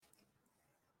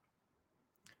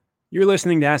You're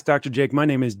listening to Ask Dr. Jake. My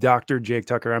name is Dr. Jake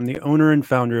Tucker. I'm the owner and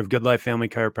founder of Good Life Family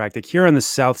Chiropractic here on the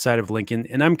south side of Lincoln.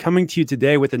 And I'm coming to you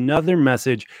today with another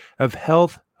message of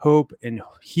health, hope, and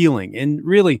healing. And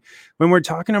really, when we're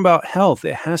talking about health,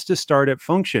 it has to start at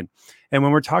function. And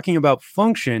when we're talking about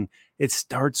function, it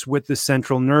starts with the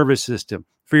central nervous system.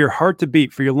 For your heart to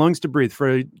beat, for your lungs to breathe, for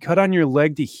a cut on your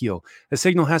leg to heal, a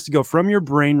signal has to go from your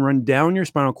brain, run down your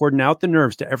spinal cord, and out the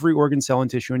nerves to every organ, cell, and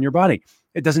tissue in your body.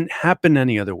 It doesn't happen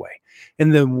any other way.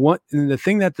 And the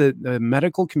thing that the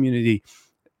medical community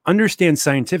understands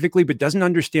scientifically but doesn't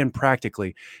understand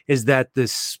practically is that the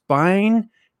spine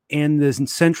and the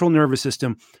central nervous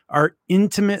system are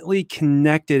intimately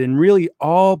connected and really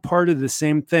all part of the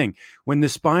same thing. When the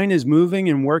spine is moving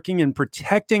and working and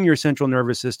protecting your central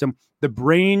nervous system, the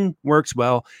brain works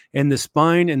well, and the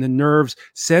spine and the nerves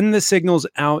send the signals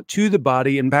out to the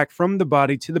body and back from the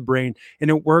body to the brain, and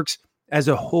it works as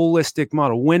a holistic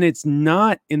model. When it's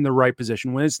not in the right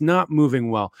position, when it's not moving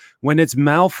well, when it's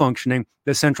malfunctioning,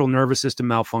 the central nervous system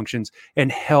malfunctions and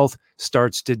health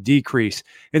starts to decrease.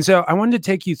 And so I wanted to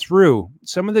take you through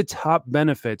some of the top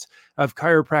benefits of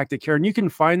chiropractic care. And you can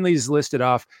find these listed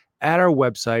off at our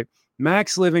website,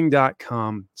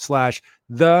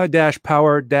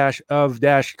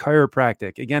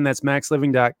 maxliving.com/the-power-of-chiropractic. Again, that's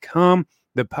maxliving.com,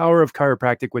 the power of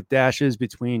chiropractic with dashes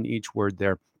between each word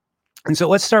there. And so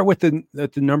let's start with the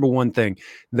number one thing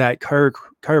that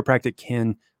chiropractic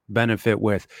can benefit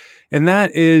with. And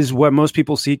that is what most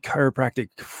people seek chiropractic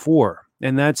for.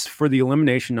 And that's for the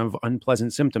elimination of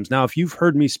unpleasant symptoms. Now, if you've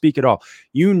heard me speak at all,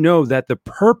 you know that the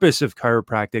purpose of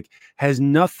chiropractic has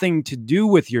nothing to do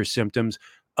with your symptoms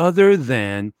other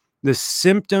than the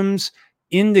symptoms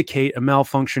indicate a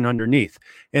malfunction underneath.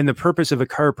 And the purpose of a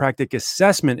chiropractic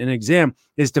assessment and exam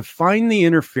is to find the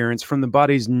interference from the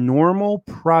body's normal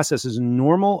processes,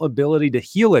 normal ability to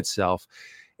heal itself,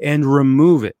 and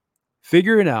remove it.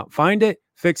 Figure it out, find it,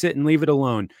 fix it, and leave it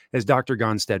alone, as Dr.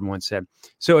 Gonstead once said.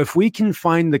 So if we can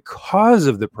find the cause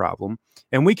of the problem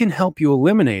and we can help you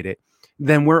eliminate it,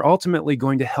 then we're ultimately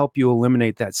going to help you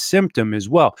eliminate that symptom as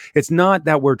well. It's not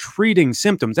that we're treating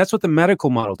symptoms. That's what the medical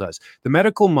model does. The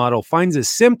medical model finds a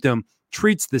symptom,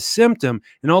 treats the symptom,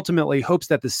 and ultimately hopes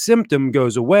that the symptom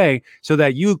goes away so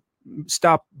that you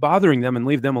stop bothering them and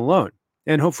leave them alone.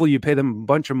 And hopefully you pay them a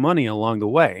bunch of money along the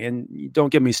way. And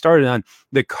don't get me started on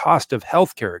the cost of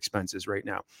healthcare expenses right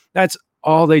now. That's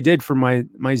all they did for my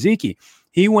Zeke.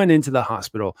 He went into the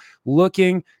hospital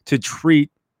looking to treat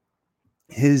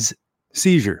his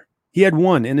seizure. He had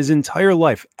one in his entire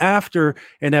life after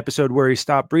an episode where he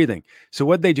stopped breathing. So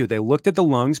what they do, they looked at the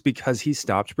lungs because he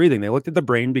stopped breathing. They looked at the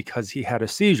brain because he had a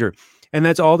seizure. And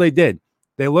that's all they did.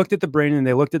 They looked at the brain and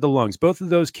they looked at the lungs. Both of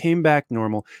those came back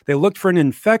normal. They looked for an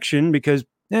infection because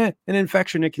an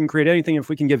infection, it can create anything. If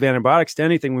we can give antibiotics to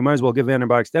anything, we might as well give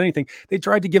antibiotics to anything. They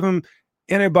tried to give him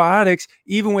antibiotics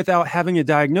even without having a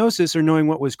diagnosis or knowing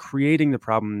what was creating the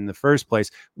problem in the first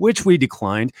place, which we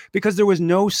declined because there was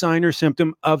no sign or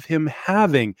symptom of him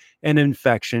having an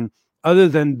infection other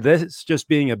than this just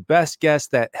being a best guess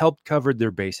that helped cover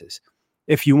their bases.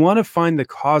 If you want to find the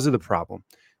cause of the problem,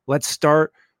 let's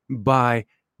start by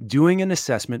doing an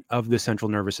assessment of the central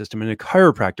nervous system. And a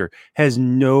chiropractor has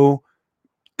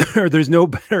there's no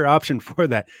better option for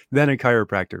that than a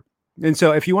chiropractor. And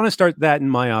so if you want to start that in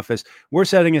my office, we're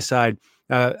setting aside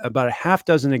about a half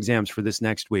dozen exams for this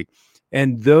next week.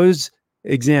 And those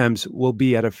exams will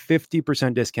be at a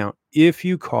 50% discount if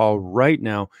you call right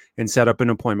now and set up an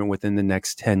appointment within the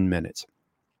next 10 minutes.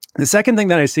 The second thing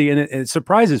that I see, and it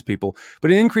surprises people, but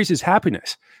it increases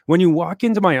happiness. When you walk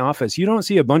into my office, you don't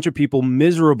see a bunch of people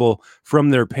miserable from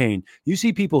their pain. You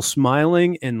see people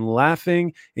smiling and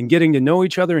laughing and getting to know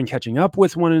each other and catching up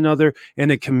with one another,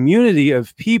 and a community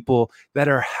of people that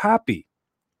are happy.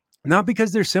 Not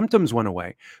because their symptoms went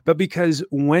away, but because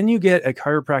when you get a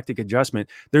chiropractic adjustment,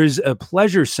 there's a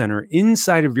pleasure center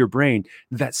inside of your brain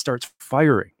that starts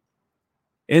firing.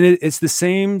 And it's the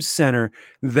same center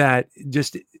that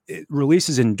just it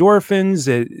releases endorphins,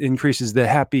 it increases the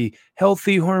happy,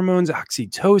 healthy hormones,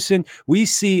 oxytocin. We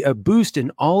see a boost in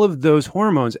all of those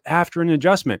hormones after an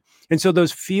adjustment. And so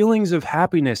those feelings of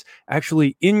happiness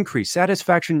actually increase.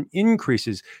 Satisfaction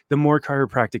increases the more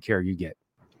chiropractic care you get.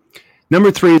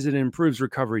 Number 3 is it improves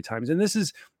recovery times. And this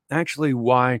is actually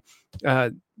why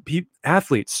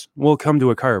athletes will come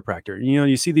to a chiropractor.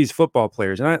 You see these football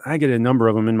players, and I get a number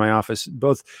of them in my office,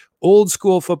 both old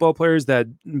school football players that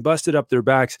busted up their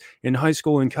backs in high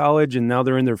school and college, and now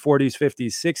they're in their 40s,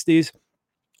 50s, 60s,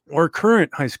 or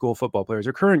current high school football players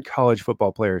or current college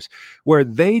football players, where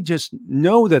they just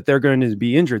know that they're going to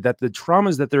be injured, that the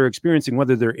traumas that they're experiencing,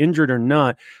 whether they're injured or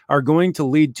not, are going to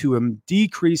lead to a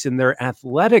decrease in their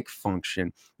athletic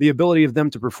function, the ability of them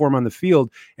to perform on the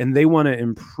field. And they want to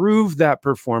improve that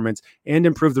performance and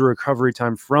improve the recovery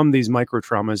time from these micro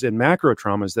traumas and macro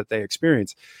traumas that they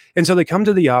experience. And so they come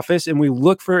to the office and we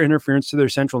look for interference to their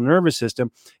central nervous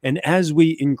system. And as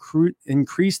we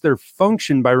increase their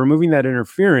function by removing that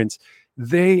interference,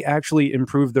 they actually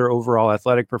improve their overall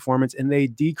athletic performance and they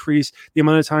decrease the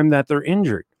amount of time that they're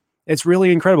injured. It's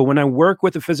really incredible. When I work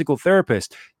with a physical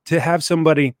therapist, to have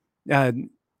somebody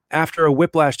after a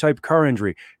whiplash type car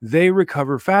injury, they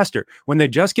recover faster. When they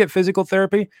just get physical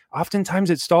therapy, oftentimes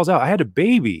it stalls out. I had a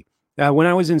baby. When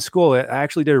I was in school, I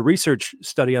actually did a research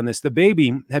study on this. The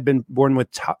baby had been born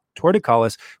with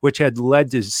torticollis, which had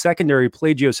led to secondary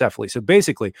plagiocephaly. So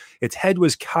basically, its head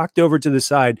was cocked over to the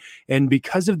side. And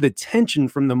because of the tension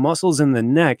from the muscles in the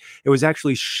neck, it was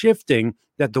actually shifting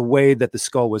that the way that the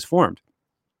skull was formed.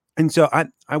 And so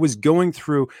I was going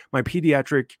through my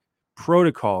pediatric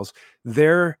protocols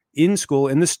there in school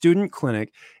in the student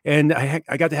clinic, and I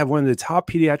got to have one of the top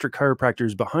pediatric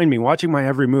chiropractors behind me watching my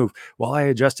every move while I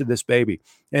adjusted this baby.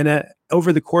 And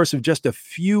over the course of just a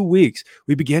few weeks,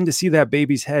 we began to see that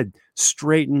baby's head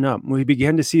straighten up. We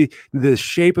began to see the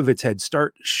shape of its head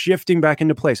start shifting back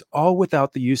into place, all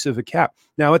without the use of a cap.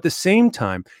 Now, at the same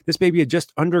time, this baby had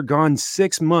just undergone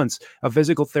 6 months of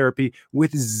physical therapy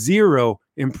with zero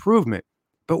improvement.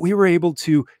 But we were able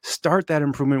to start that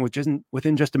improvement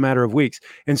within just a matter of weeks.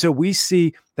 And so we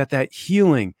see that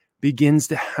healing begins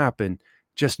to happen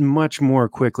just much more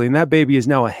quickly. And that baby is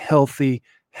now a healthy,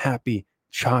 happy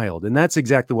child. And that's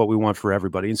exactly what we want for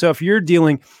everybody. And so if you're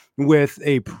dealing with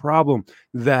a problem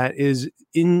that is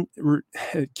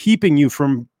keeping you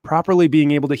from properly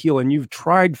being able to heal, and you've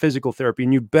tried physical therapy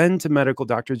and you've been to medical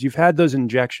doctors, you've had those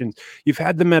injections, you've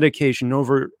had the medication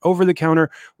over the counter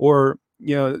or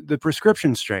the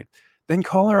prescription strength, then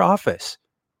call our office.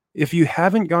 If you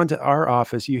haven't gone to our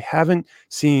office, you haven't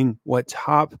seen what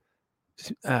top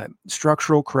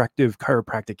structural corrective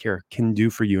chiropractic care can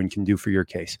do for you and can do for your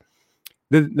case.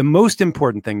 The most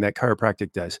important thing that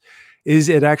chiropractic does is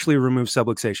it actually removes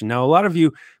subluxation. Now, a lot of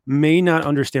you may not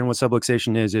understand what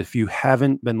subluxation is if you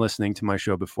haven't been listening to my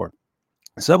show before.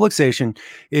 Subluxation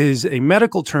is a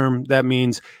medical term that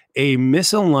means a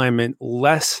misalignment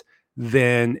less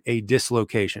than a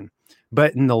dislocation.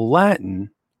 But in the Latin,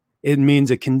 it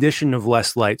means a condition of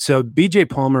less light. So B.J.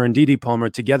 Palmer and D.D. Palmer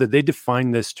together, they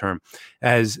defined this term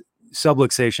as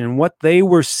subluxation. And what they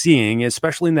were seeing,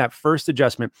 especially in that first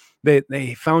adjustment,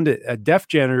 they found a deaf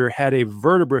janitor had a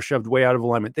vertebra shoved way out of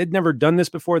alignment. They'd never done this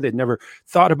before. They'd never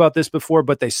thought about this before,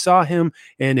 but they saw him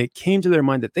and it came to their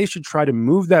mind that they should try to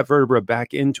move that vertebra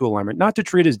back into alignment, not to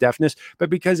treat his deafness, but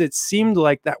because it seemed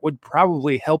like that would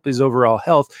probably help his overall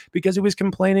health, because he was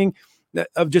complaining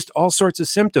of just all sorts of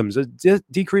symptoms,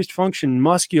 decreased function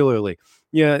muscularly,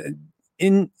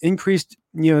 increased,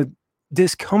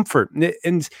 discomfort.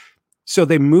 And so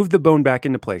they moved the bone back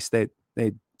into place. They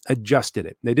adjusted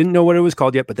it. They didn't know what it was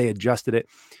called yet, but they adjusted it.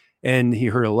 And he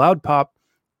heard a loud pop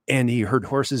and he heard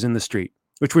horses in the street,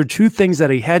 which were two things that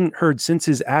he hadn't heard since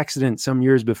his accident some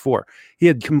years before. He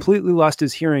had completely lost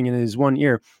his hearing in his one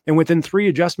ear. And within 3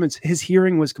 adjustments, his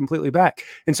hearing was completely back.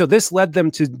 And so this led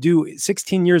them to do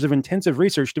 16 years of intensive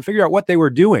research to figure out what they were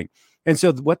doing. And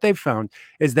so what they've found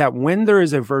is that when there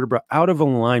is a vertebra out of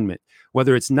alignment,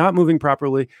 whether it's not moving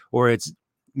properly or it's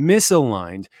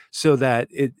misaligned so that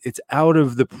it's out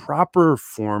of the proper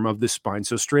form of the spine,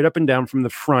 so straight up and down from the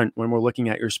front when we're looking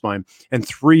at your spine, and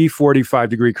 3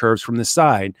 45-degree curves from the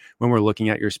side when we're looking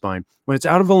at your spine. When it's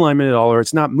out of alignment at all, or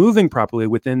it's not moving properly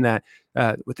within that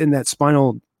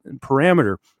spinal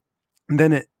parameter,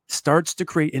 then it starts to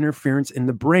create interference in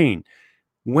the brain.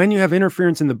 When you have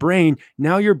interference in the brain,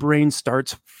 now your brain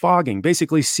starts fogging,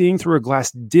 basically seeing through a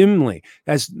glass dimly.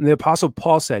 As the Apostle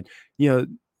Paul said,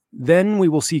 then we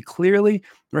will see clearly.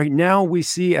 Right now, we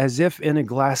see as if in a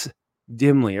glass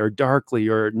dimly or darkly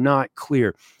or not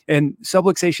clear. And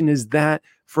subluxation is that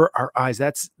for our eyes.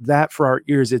 That's that for our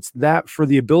ears. It's that for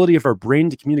the ability of our brain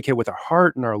to communicate with our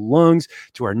heart and our lungs,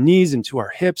 to our knees and to our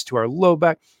hips, to our low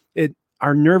back.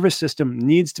 Our nervous system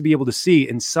needs to be able to see,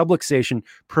 and subluxation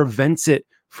prevents it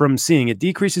from seeing. It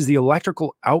decreases the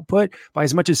electrical output by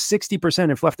as much as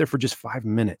 60% if left there for just 5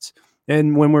 minutes.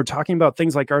 And when we're talking about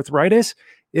things like arthritis,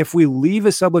 if we leave a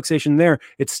subluxation there,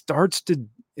 it starts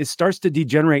to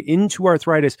degenerate into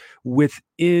arthritis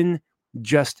within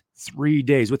just 3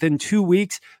 days. Within 2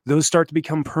 weeks, those start to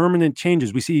become permanent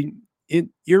changes. We see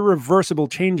irreversible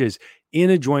changes in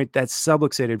a joint that's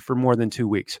subluxated for more than 2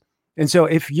 weeks. And so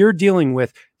if you're dealing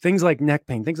with things like neck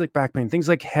pain, things like back pain, things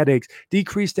like headaches,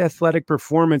 decreased athletic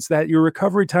performance, that your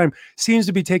recovery time seems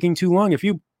to be taking too long, if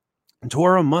you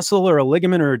tore a muscle or a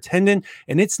ligament or a tendon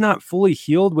and it's not fully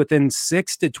healed within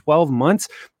 6 to 12 months,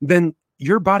 then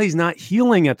your body's not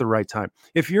healing at the right time.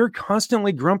 If you're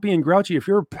constantly grumpy and grouchy, if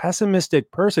you're a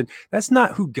pessimistic person, that's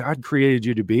not who God created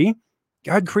you to be.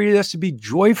 God created us to be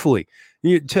joyfully,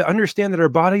 to understand that our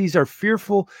bodies are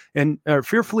fearful and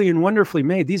fearfully and wonderfully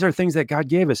made. These are things that God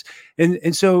gave us.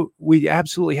 And so we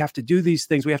absolutely have to do these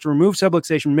things. We have to remove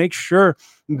subluxation, make sure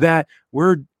that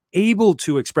we're able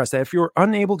to express that. If you're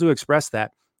unable to express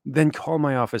that, then call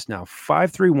my office now,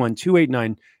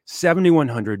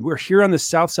 531-289-7100. We're here on the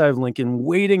south side of Lincoln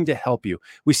waiting to help you.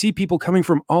 We see people coming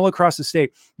from all across the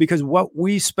state because what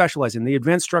we specialize in, the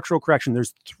advanced structural correction,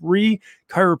 there's 3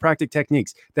 chiropractic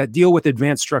techniques that deal with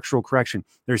advanced structural correction.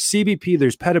 There's CBP,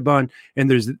 there's Pettibon, and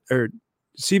there's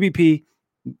CBP,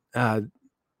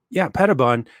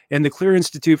 Pettibon, and the Clear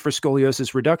Institute for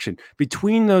Scoliosis Reduction.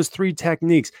 Between those 3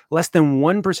 techniques, less than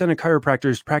 1% of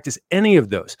chiropractors practice any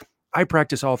of those. I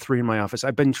practice all 3 in my office.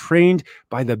 I've been trained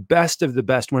by the best of the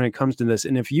best when it comes to this.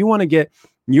 And if you want to get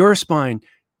your spine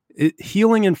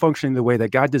healing and functioning the way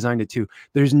that God designed it to,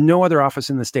 there's no other office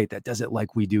in the state that does it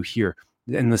like we do here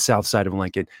in the south side of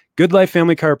Lincoln. Good Life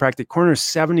Family Chiropractic, corner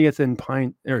 70th and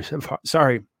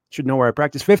should know where I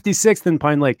practice, 56th and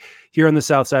Pine Lake, here on the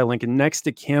south side of Lincoln, next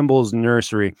to Campbell's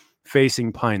Nursery,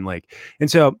 facing Pine Lake.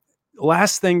 And so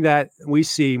last thing that we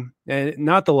see, and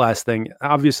not the last thing,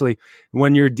 obviously,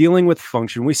 when you're dealing with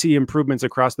function, we see improvements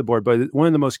across the board. But one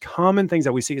of the most common things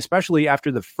that we see, especially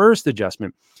after the first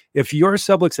adjustment, if your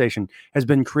subluxation has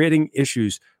been creating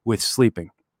issues with sleeping,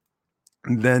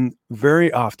 then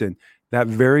very often that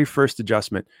very first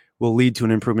adjustment will lead to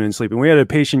an improvement in sleep. And we had a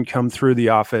patient come through the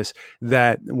office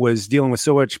that was dealing with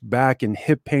so much back and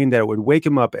hip pain that it would wake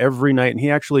him up every night. And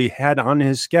he actually had on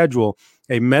his schedule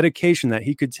a medication that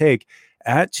he could take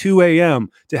at 2 a.m.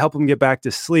 to help him get back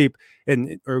to sleep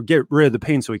or get rid of the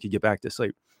pain so he could get back to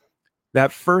sleep.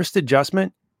 That first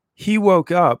adjustment, he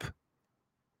woke up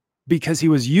because he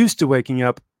was used to waking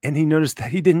up and he noticed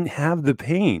that he didn't have the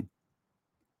pain.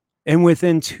 And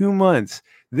within 2 months,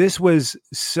 this was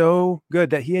so good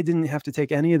that he didn't have to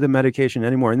take any of the medication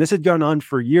anymore. And this had gone on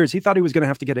for years. He thought he was going to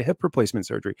have to get a hip replacement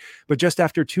surgery. But just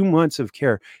after 2 months of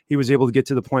care, he was able to get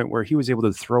to the point where he was able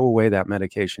to throw away that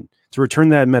medication, to return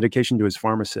that medication to his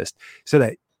pharmacist,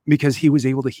 because he was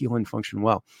able to heal and function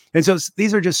well. And so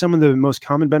these are just some of the most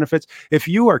common benefits. If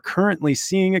you are currently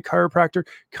seeing a chiropractor,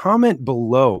 comment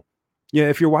below. Yeah,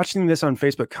 if you're watching this on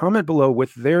Facebook, comment below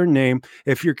with their name.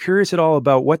 If you're curious at all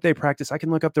about what they practice, I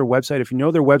can look up their website. If you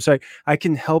know their website, I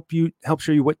can help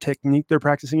show you what technique they're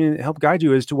practicing and help guide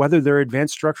you as to whether they're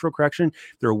advanced structural correction,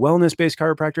 if they're a wellness-based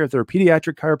chiropractor, if they're a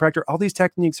pediatric chiropractor. All these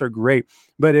techniques are great.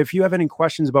 But if you have any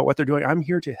questions about what they're doing, I'm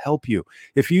here to help you.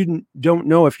 If you don't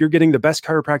know if you're getting the best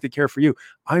chiropractic care for you,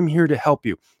 I'm here to help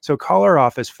you. So call our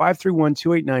office,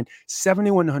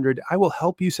 531-289-7100. I will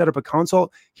help you set up a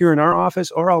consult here in our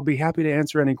office, or I'll be happy to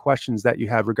answer any questions that you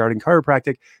have regarding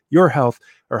chiropractic, your health,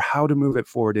 or how to move it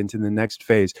forward into the next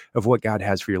phase of what God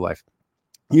has for your life.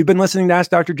 You've been listening to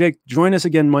Ask Dr. Jake. Join us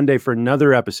again Monday for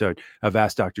another episode of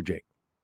Ask Dr. Jake.